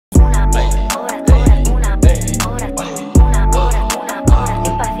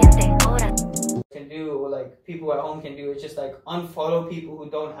people at home can do is just like unfollow people who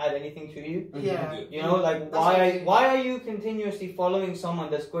don't add anything to you. Yeah. You know, like why are you continuously following someone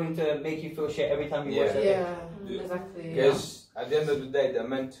that's going to make you feel shit every time you watch that? Yeah, exactly. Because at the end of the day, they're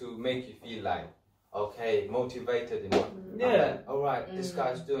meant to make you feel like, okay, motivated, you know. Yeah. Like, all right, this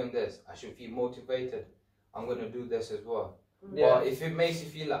guy's doing this. I should feel motivated. I'm gonna do this as well. Yeah. But if it makes you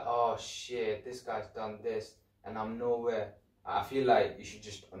feel like, oh shit, this guy's done this and I'm nowhere, I feel like you should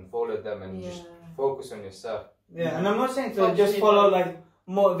just unfollow them and just focus on yourself. Yeah, and I'm not saying to just follow like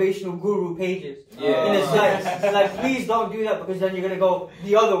motivational guru pages. Yeah. And it's like please don't do that, because then you're gonna go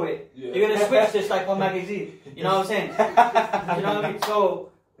the other way. Yeah. You're gonna switch just like on magazine. You know what I'm saying? You know what I mean? So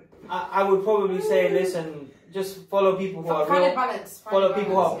I would probably say, listen, just follow people who are real. Follow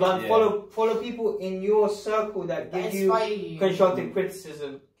people who are blunt. Follow people in your circle that give you constructive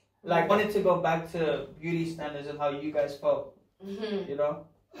criticism. Like, wanted to go back to beauty standards and how you guys felt. You know?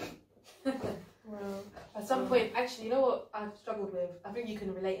 Well, at some point, actually, you know what I've struggled with? I think you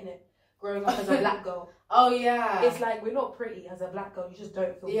can relate in it. Growing up as a black girl. Oh yeah. It's like, we're not pretty as a black girl. You just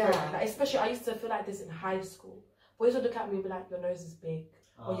don't feel pretty. Like, especially, I used to feel like this in high school. Boys would look at me and be like, your nose is big.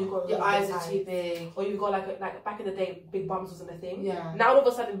 Or you got your eyes are too big. Or you got like back in the day, big bums wasn't a thing. Yeah. Now all of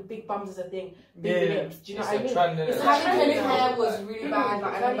a sudden, big bums is a thing. Big lips. Do you know what I mean? Curly hair was really bad.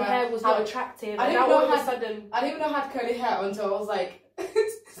 Like, curly hair was not attractive. I didn't know I didn't even know I had curly hair until I was like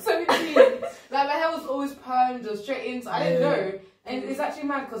 17. Like, my hair was always permed or straight in, so I didn't know. And it's actually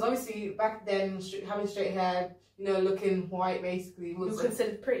mad because obviously back then, having straight hair, you know, looking white basically was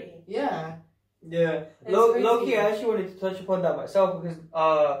considered pretty. Yeah. Yeah, low-key, I actually wanted to touch upon that myself because,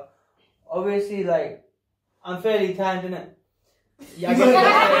 obviously, like, I'm fairly tanned, innit? Yeah, I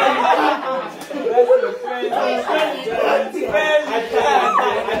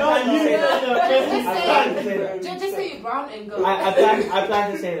Just say you're brown and go. I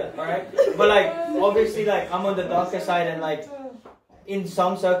plan to say that, alright? But, like, obviously, like, I'm on the darker side, and, like, in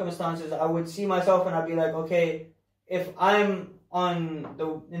some circumstances, I would see myself and I'd be like, okay, if I'm on the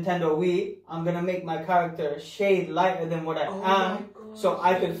Nintendo Wii, I'm gonna make my character a shade lighter than what I am, so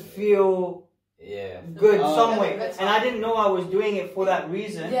I could feel good some way. And I didn't know I was doing it for that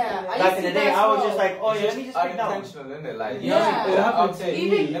reason. Yeah, back in the day, I was just like, oh yeah, let me just pick that one. Unintentional, isn't it? Like,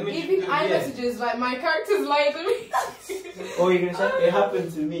 even iMessages, like, my character's lighter than me. What were you gonna say? It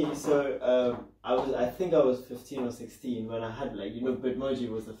happened to me. So I think I was 15 or 16 when I had, like, you know, bitmoji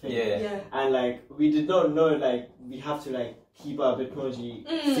was a thing. Yeah. And like we did not know, like, we have to like keep our bitmoji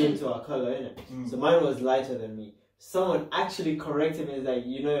same to our color, innit? So mine was lighter than me. Someone actually corrected me, like,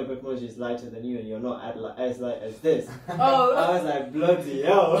 you know, your bitmoji is lighter than you and you're not as light as this. Oh. I was like, bloody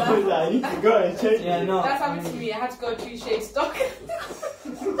hell. I was like, I need to go and change it. No. That's happened to me. I had to go 2 shades dark.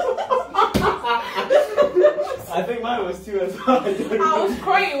 I think mine was 2 as well. I was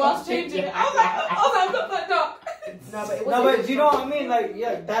crying whilst changing it. I was like, I'm not that dark. No, but do you know what I mean? Like,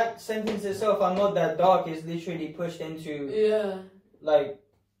 yeah, that sentence itself, I'm not that dark, is literally pushed into, like,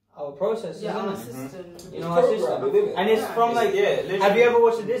 our process, isn't our it? system. You know, our system. And it's from, like, have you ever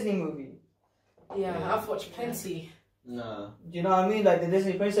watched a Disney movie? Yeah, I've watched plenty. No. Do you know what I mean? Like, the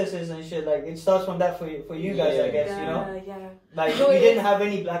Disney princesses and shit, like, it starts from that for you guys, I guess, you know? Yeah. Like, we didn't have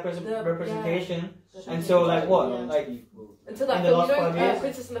any black representation until, like, what? Like, until that in the film, last 5 years?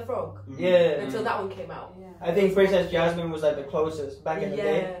 Princess and the Frog. Yeah. Until that one came out. I think Princess Jasmine was like the closest back in the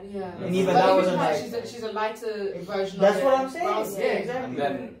day. Yeah. And even that wasn't like... She's a lighter version That's of what I'm saying. Yeah, exactly. And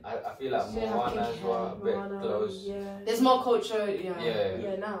then I feel like Mizanah as well, a bit close. There's more culture,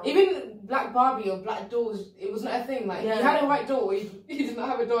 Yeah, now. Even Black Barbie or Black dolls, it wasn't a thing. Like, you had a white doll, or you did not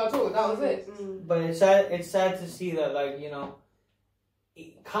have a doll at all. That was it. But it's sad to see that, like, you know,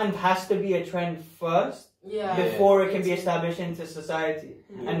 it kind of has to be a trend first before it can be established into society.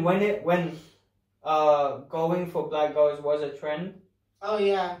 And when going for black girls was a trend. Oh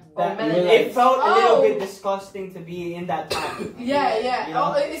yeah. It felt a little bit disgusting to be in that time. Yeah. You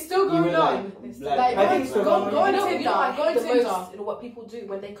know? Oh, it's still going on. Like, I think it's still going on. Go on Tinder. What people do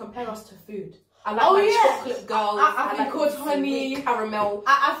when they compare us to food. I like chocolate girls. I like called honey, caramel.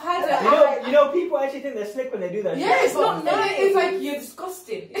 I've had it. You know, people actually think they're slick when they do that. Yeah, it's not nice. It's like, you're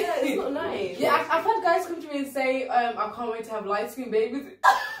disgusting. Yeah, it's not nice. Yeah, I've had guys come to me and say, I can't wait to have light skin babies.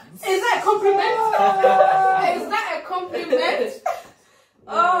 Is that a compliment? Is that a compliment?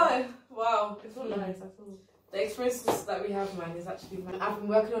 Oh, wow. It's not nice at all. The experiences that we have, man, is actually... I've been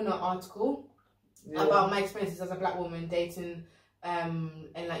working on an article about my experiences as a black woman dating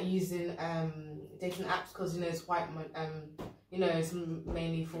and like using dating apps, because, you know, it's white you know, it's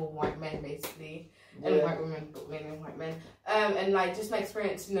mainly for white men basically, and white women, but mainly white men, and like just my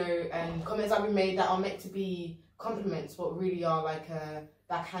experience, you know, and comments that we made that are meant to be compliments but really are like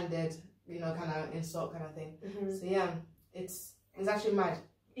backhanded, kind of insult kind of thing. So yeah, it's actually mad.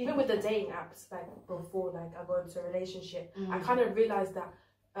 Even with the dating apps, like before, like I go into a relationship, I kind of realized that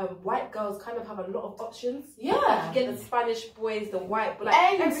white girls kind of have a lot of options. Yeah, like you get the Spanish boys, the white, but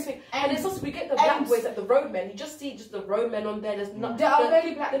like everything, and it's also we get the black boys, like the road men. You just see just the road men on there. There's not. There are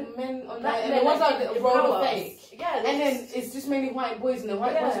many black men on there, and the ones that roll fake. Yeah, and then it's just mainly white boys, and the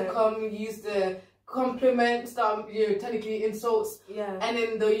white boys will come use the compliments, technically insults, and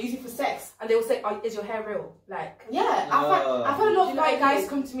then they'll use it for sex, and they will say, "Is your hair real?" Like, I've had a lot of white guys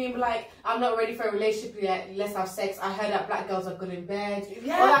come to me and be like, "I'm not ready for a relationship yet. Let's have sex. I heard that black girls are good in bed,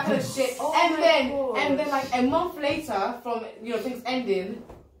 all that kind of shit." And then like a month later, from things ending,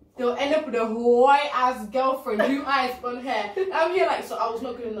 they'll end up with a white ass girlfriend, blue eyes, blonde hair. And I'm here like, so I was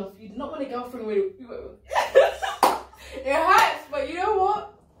not good enough. You did not want a girlfriend with. It hurts, but you know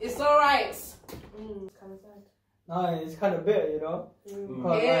what? It's alright. It's kind of sad. No, it's kind of bitter,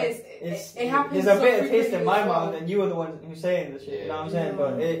 It is. It happens. There's a bitter taste in my mouth, and you were the one who's saying this shit. You know what I'm saying?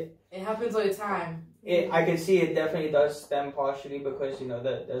 But it happens all the time. I can see it definitely does stem partially because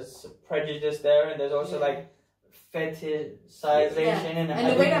there's prejudice there, and there's also like fetishization, and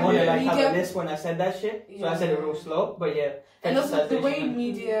I didn't want to like have a list when I said that shit, so I said it real slow. But and also the way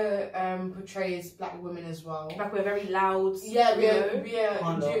media portrays black women as well. Like we're very loud. Yeah, we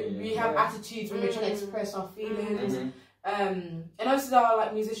have attitudes when we're trying to express our feelings. And also there are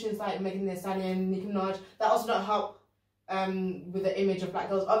like musicians like Stallion, Nicki Minaj that also don't help with the image of black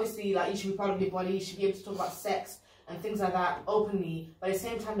girls. Obviously, like you should be proud of your body, you should be able to talk about sex and things like that openly, but at the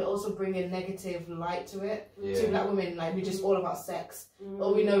same time they also bring a negative light to it. To black women, like we're just all about sex.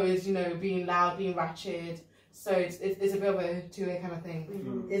 All we know is being loud, being ratchet. So it's a bit of a two-way kind of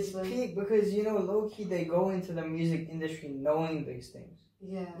thing. It's peak because low-key they go into the music industry knowing these things.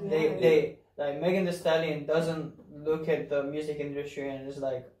 They like Megan Thee Stallion doesn't look at the music industry and is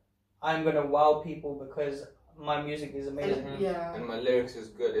like, I'm gonna wow people because my music is amazing. And my lyrics is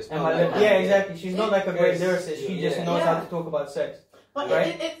good. It's and not exactly. She's not like a great lyricist. She just knows how to talk about sex. But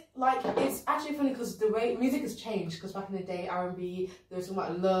it's actually funny because the way music has changed. Because back in the day, R&B, they were talking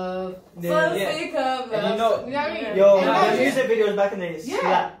about love, And you know what I mean? The music videos back in the day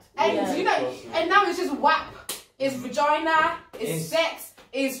slapped. And now it's just WAP. It's vagina. It's sex.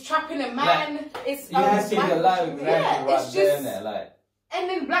 It's trapping a man. It's you can see the line it's just like. And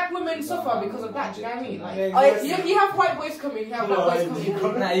then black women suffer because of that. Do you know what I mean? Like, you have white boys coming. You have black boys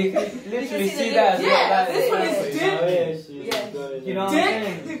coming. Nah, you can literally see that. This one is dick. You know what I'm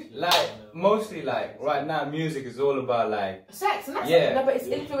saying? Like mostly, like right now, music is all about like sex. And that's no, but it's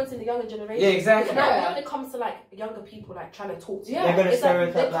influencing the younger generation. Yeah, exactly. Now, when it comes to like younger people, like trying to talk to they're gonna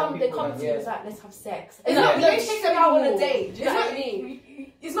stereotype like, they come to you and like, let's have sex. It's not relationships out on a date. Do you know what I mean?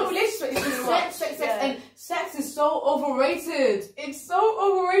 It's not relationship, it's just sex. And sex is so overrated. It's so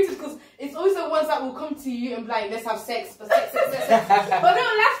overrated because it's always the ones that will come to you and be like, let's have sex for sex. But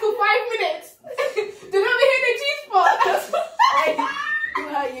don't last for 5 minutes. They don't even hit the G-spot. Who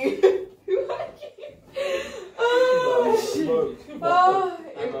are you?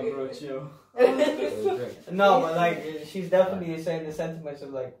 I'm a bro, chill. No, but like she's definitely saying the sentiments of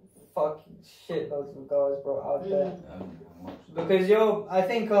like fucking shit loads of girls, bro, out there. Because I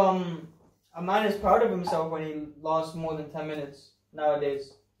think a man is proud of himself when he lasts more than 10 minutes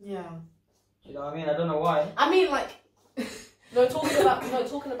nowadays. Yeah. You know what I mean? I don't know why. I mean, like.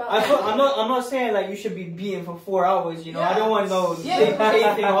 talking about. I'm not saying like you should be beaten for 4 hours. I don't want no thing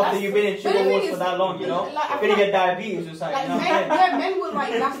after you've been in sugar wars for that long. You're gonna get diabetes or something. Men will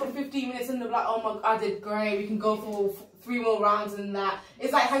like last for 15 minutes and they're like, oh my god, I did great. We can go for 3 more rounds and that.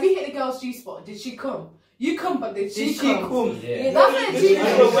 It's like, have you hit the girl's G-spot? Did she come? You come, but did she come? Yeah. That's an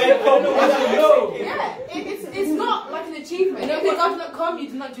achievement. It's not like an achievement. If the girl does not come, you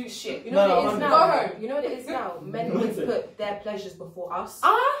do not do shit. You know what it is now? Go home. You know what it is now? Men always put their pleasures before us.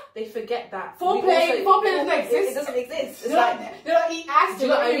 They forget that. Foreplay doesn't exist. It doesn't exist. They don't eat ass, they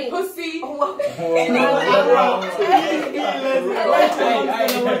don't eat pussy. They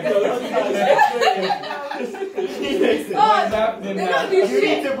don't do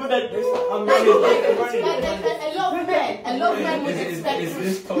shit. A lot of men would expect,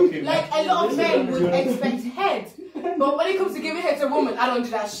 like a lot of men would expect head, but when it comes to giving head to a woman, I don't do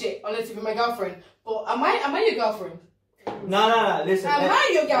that shit unless you're my girlfriend. But am I your girlfriend? No. Listen, am I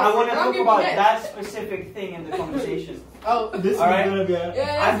your girlfriend? I want to talk about that specific thing in the conversation. This all right.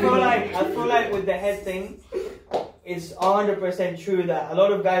 I feel like with the head thing, it's 100% true that a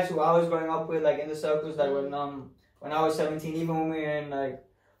lot of guys who I was growing up with, like in the circles that when I was 17, even when we were in like,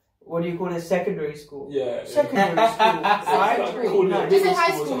 what do you call it, secondary school? Yeah. Secondary school, right? This is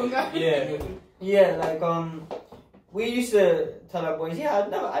high school. Yeah, like we used to tell our boys, yeah,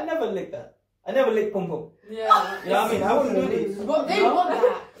 I never licked that. I never licked pum pum. Yeah. You know what I mean? I wouldn't do this. But they want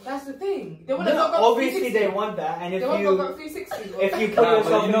that. That's the thing. They want to go obviously they want that, and if you go 360. if you put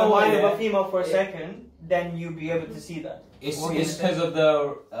yourself in the mind of a female for a second, then you'll be able to see that. It's because of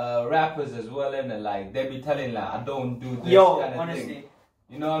the rappers as well, and like they be telling like I don't do this kind of honestly. thing.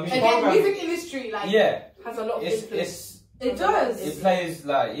 You know what I mean? Again, music industry like has a lot of influence. It does. It plays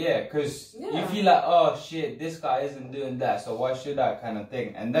like because you feel like, oh shit, this guy isn't doing that, so why should I, kind of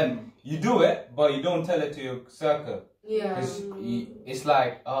thing. And then you do it, but you don't tell it to your circle. Yeah. Because it's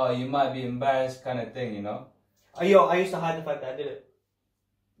like, oh, you might be embarrassed, kind of thing, you know. I used to hide the fact that I did it.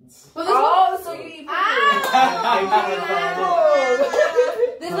 But so you eat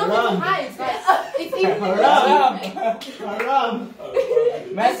there's nothing to hide. Like, it's even haram.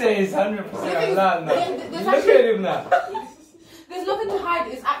 Messi is 100% haram now. Look at him now. There's nothing to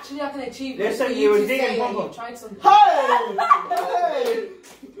hide. It's actually like an achievement. Listen, for you were to digging say that Bongo. you tried something.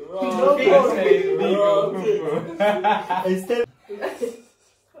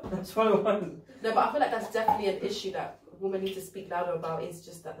 That's what it was. No, but I feel like that's definitely an issue that women need to speak louder about. Is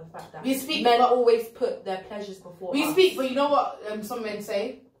just that the fact that men always put their pleasures before us. Speak, but you know what some men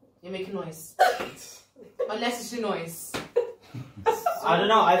say? You're making noise. Unnecessary noise. I don't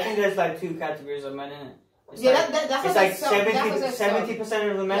know. I think there's like two categories of men in it. It's that's like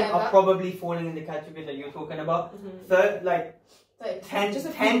 70% of the men are probably falling in the category that you're talking about. Third, like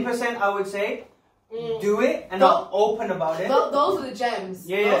 10% I would say do it and are open about it. Those are the gems.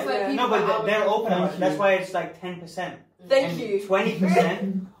 No, but they're open about it. That's why it's like 10%. Thank you.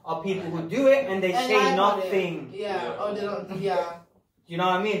 20% are people who do it and they say nothing. Yeah. Or they don't. Yeah. You know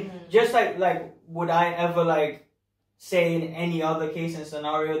what I mean? Just like would I ever like say in any other case and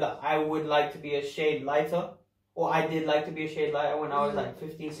scenario that I would like to be a shade lighter, or I did like to be a shade lighter when I was like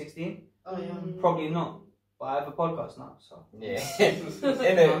 15, 16? Oh yeah. Probably not. But I have a podcast now, so. Yeah.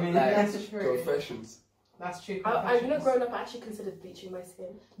 I mean, that's true. Professions. That's true. I growing up, I actually considered bleaching my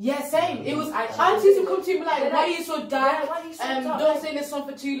skin. Yeah, same. It was. Aunties would come to me and be like, "Why are you so dark? Why are you so dark? Don't stay in the sun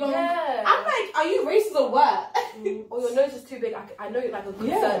for too long." Yeah. I'm like, "Are you racist or what?" Or your nose is too big. I know like a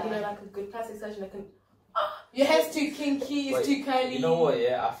good, like a good plastic surgeon that can. Your hair's too kinky. It's too curly. You know what?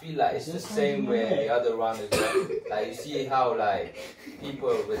 Yeah, I feel like it's the same way the other round as well. Like you see how like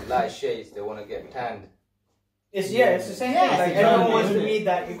people with light shades they want to get tanned. It's the same thing. Like everyone wants to meet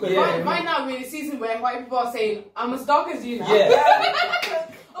that equilibrium. Right now we're in a season where white people are saying, "I'm as dark as you now." Yeah.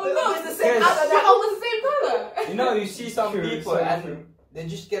 Oh no, it's the same color. They're almost the same color. You know, you see some people and they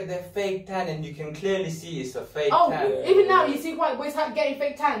just get their fake tan, and you can clearly see it's a fake tan. Even now you see white boys getting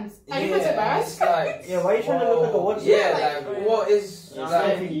fake tans. Are you embarrassed? Like, why are you trying to look at the watch? What is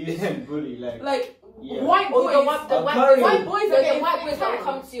like you used to bully like. White boys, the white boys that will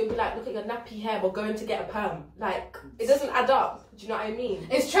come to you and be like, look at your nappy hair, we're going to get a perm. Like, it doesn't add up. Do you know what I mean?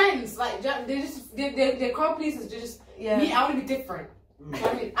 It's trends. Like, they're car police. They're just, me, I want to be different. You know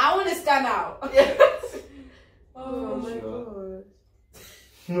what I mean? I want to stand out. Oh my god.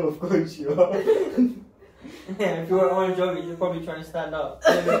 No, of course you are. Yeah, if you were orange jogging, you're probably trying to stand up.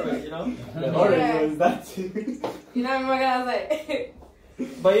 You know? The orange was that too. You know what I was like?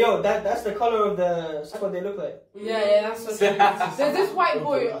 But yo, that's the color of that's what they look like. Yeah, that's what it is. There's this white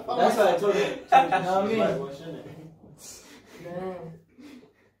boy. That's what I told you.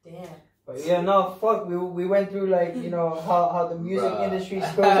 Damn. But yeah, no, fuck. We went through like, you know, how the music industry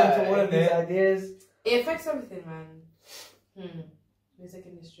goes into all of these ideas. It affects everything, man. Music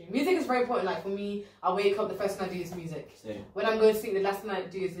industry. Music is very important. Like for me, I wake up, the first thing I do is music. Same. When I'm going to sleep, the last thing I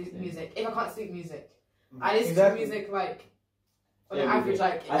do is music. If I can't sleep, music. I listen to music like on average,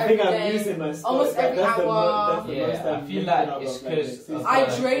 like I think I'm using my stuff. Almost every hour. I feel like it's because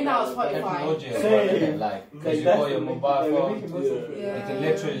I drain out Spotify. Same. Like because you got your mobile phone, Yeah. you can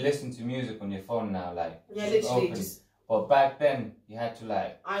literally listen to music on your phone now. Like literally. But back then you had to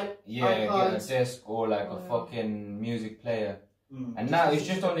like get a disc or like a fucking music player. And now it's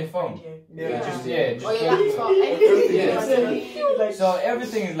just on your phone. So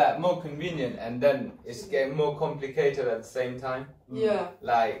everything is like more convenient, and then it's getting more complicated at the same time. Yeah.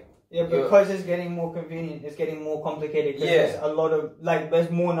 Like because it's getting more convenient, it's getting more complicated. Because there's a lot of there's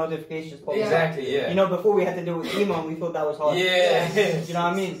more notifications. Exactly. Yeah. You know, before we had to deal with email, and we thought that was hard. Yeah. You know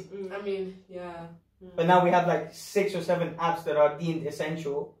what I mean? I mean, yeah. But now we have like 6 or 7 apps that are deemed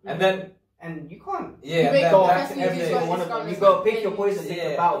essential, and you can't. Yeah, you go back to every single one of them. You go pick your poison, pick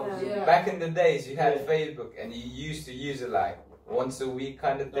your battles. Yeah. Back in the days, you had Facebook, and you used to use it like once a week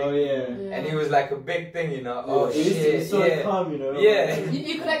kind of thing. Oh yeah. And it was like a big thing, you know. Oh it used to be so calm, you know. Yeah.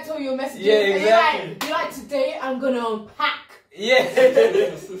 You collect all your messages. Yeah, exactly. You're like, today I'm gonna unpack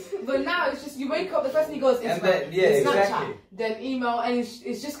Yeah. But now it's just you wake up, the first thing he goes is then, Snapchat, then email, and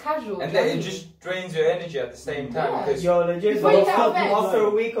it's just casual. And then it just drains your energy at the same time. Yeah. Because Yo, legit, Before you get out of bed. after a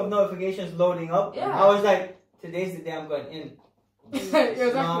week of notifications loading up, Yeah. I was like, today's the day I'm going in. Exactly.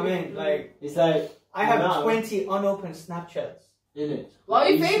 You know what I mean? Like, It's like I have now, 20 unopened Snapchats. innit? Why are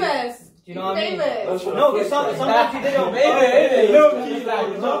you famous? Do you know what I mean? Famous. No, because sometimes you didn't.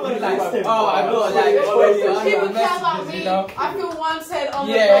 oh, I got like People 20 care about messages, me. you know? I feel wanted. Oh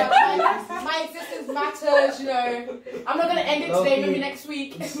my Yeah. god, my existence matters. You know, I'm not gonna end it today. Maybe next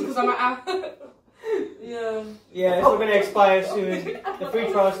week because I'm out. Yeah. Yeah, it's not gonna expire soon. The free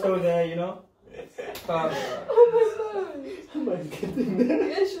trial's still there, you know. Oh Am I getting there?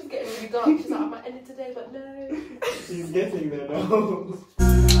 Yeah, she's getting really dark. She's like, I might end it today, but no. She's getting there now.